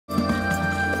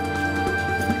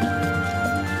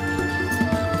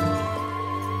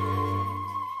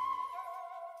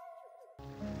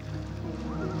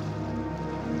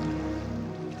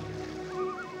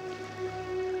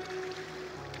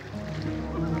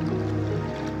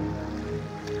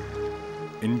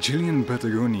In Chilean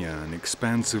Patagonia, an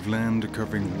expanse of land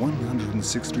covering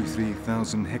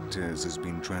 163,000 hectares has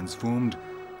been transformed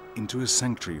into a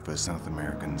sanctuary for South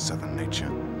American southern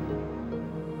nature.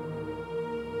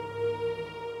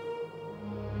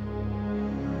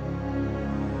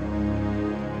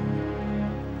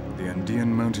 The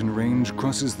Andean mountain range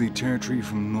crosses the territory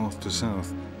from north to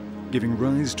south, giving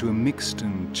rise to a mixed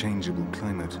and changeable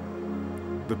climate.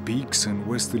 The peaks and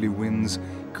westerly winds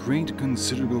create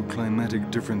considerable climatic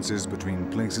differences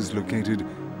between places located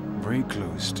very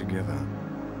close together.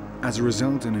 As a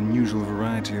result, an unusual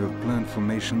variety of plant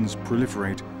formations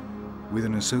proliferate with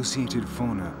an associated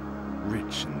fauna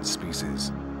rich in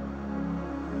species.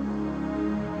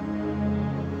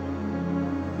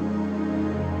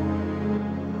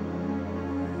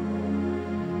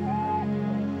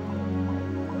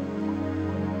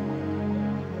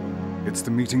 It's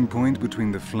the meeting point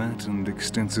between the flat and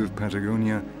extensive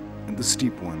Patagonia and the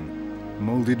steep one,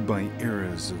 molded by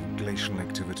eras of glacial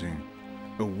activity.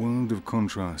 A world of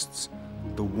contrasts,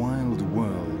 the wild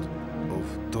world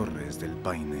of Torres del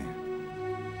Paine.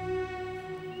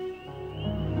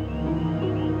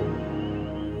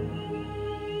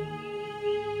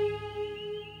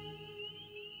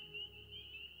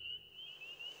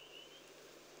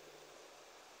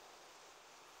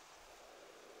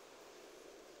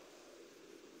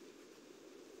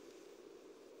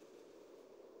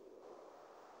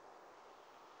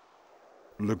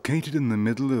 Located in the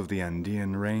middle of the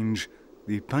Andean range,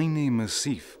 the Paine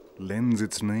massif lends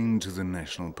its name to the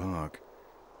national park.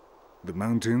 The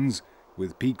mountains,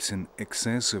 with peaks in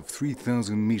excess of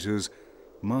 3,000 meters,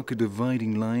 mark a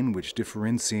dividing line which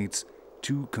differentiates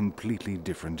two completely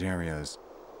different areas.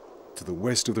 To the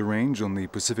west of the range, on the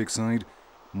Pacific side,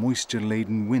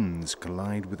 moisture-laden winds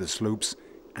collide with the slopes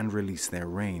and release their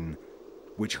rain,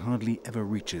 which hardly ever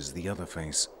reaches the other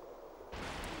face.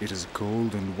 It is a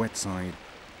cold and wet side,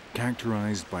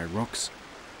 characterized by rocks,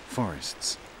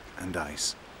 forests, and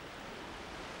ice.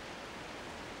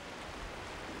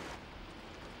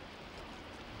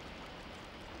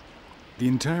 The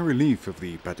entire relief of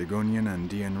the Patagonian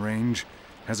Andean range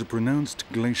has a pronounced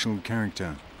glacial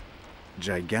character.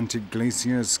 Gigantic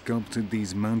glaciers sculpted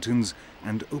these mountains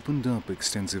and opened up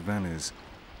extensive valleys,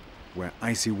 where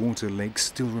icy water lakes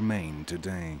still remain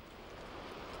today.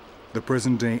 The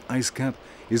present-day ice cap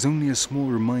is only a small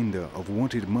reminder of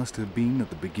what it must have been at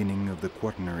the beginning of the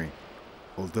Quaternary,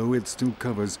 although it still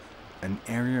covers an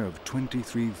area of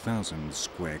 23,000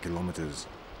 square kilometers.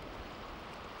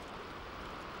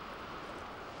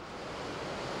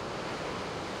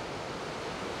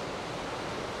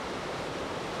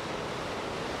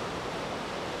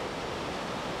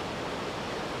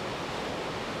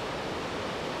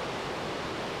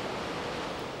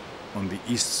 On the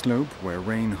east slope, where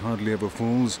rain hardly ever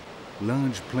falls,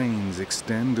 large plains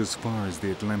extend as far as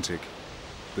the Atlantic,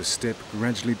 the steppe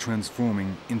gradually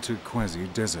transforming into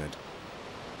quasi-desert.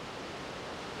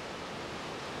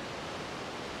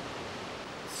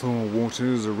 Thaw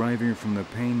waters arriving from the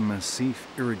Paine massif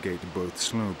irrigate both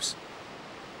slopes.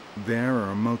 There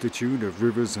are a multitude of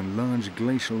rivers and large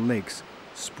glacial lakes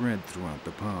spread throughout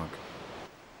the park.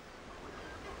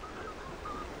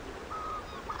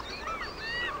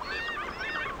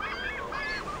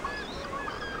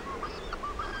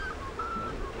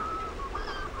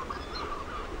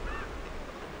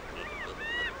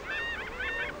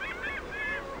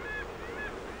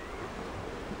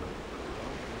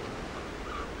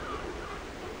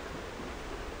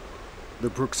 The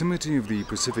proximity of the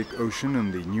Pacific Ocean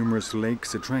and the numerous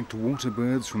lakes attract water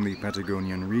birds from the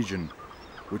Patagonian region,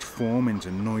 which form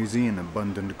into noisy and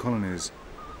abundant colonies.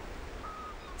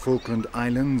 Falkland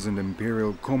Islands and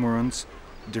imperial cormorants,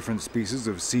 different species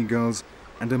of seagulls,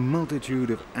 and a multitude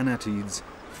of anatids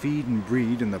feed and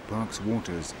breed in the park's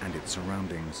waters and its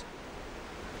surroundings.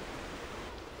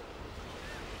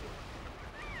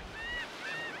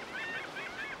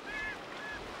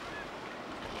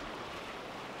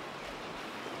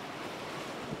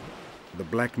 The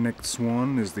black-necked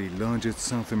swan is the largest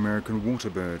South American water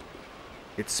bird.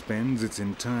 It spends its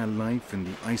entire life in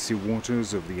the icy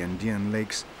waters of the Andean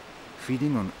lakes,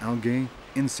 feeding on algae,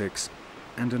 insects,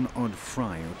 and an odd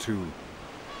fry or two.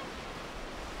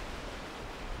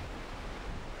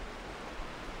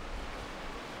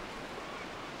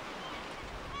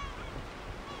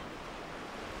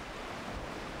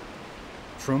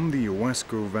 From the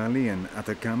Huasco Valley and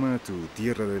Atacama to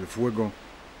Tierra del Fuego,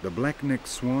 the black-necked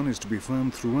swan is to be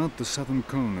found throughout the southern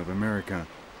cone of America,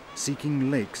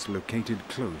 seeking lakes located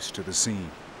close to the sea.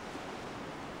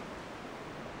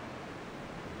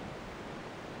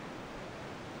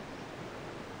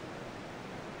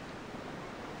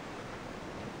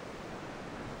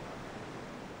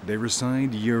 They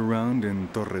reside year-round in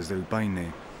Torres del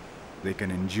Paine. They can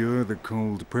endure the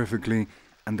cold perfectly,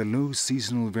 and the low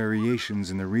seasonal variations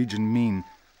in the region mean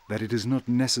that it is not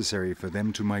necessary for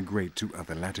them to migrate to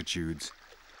other latitudes.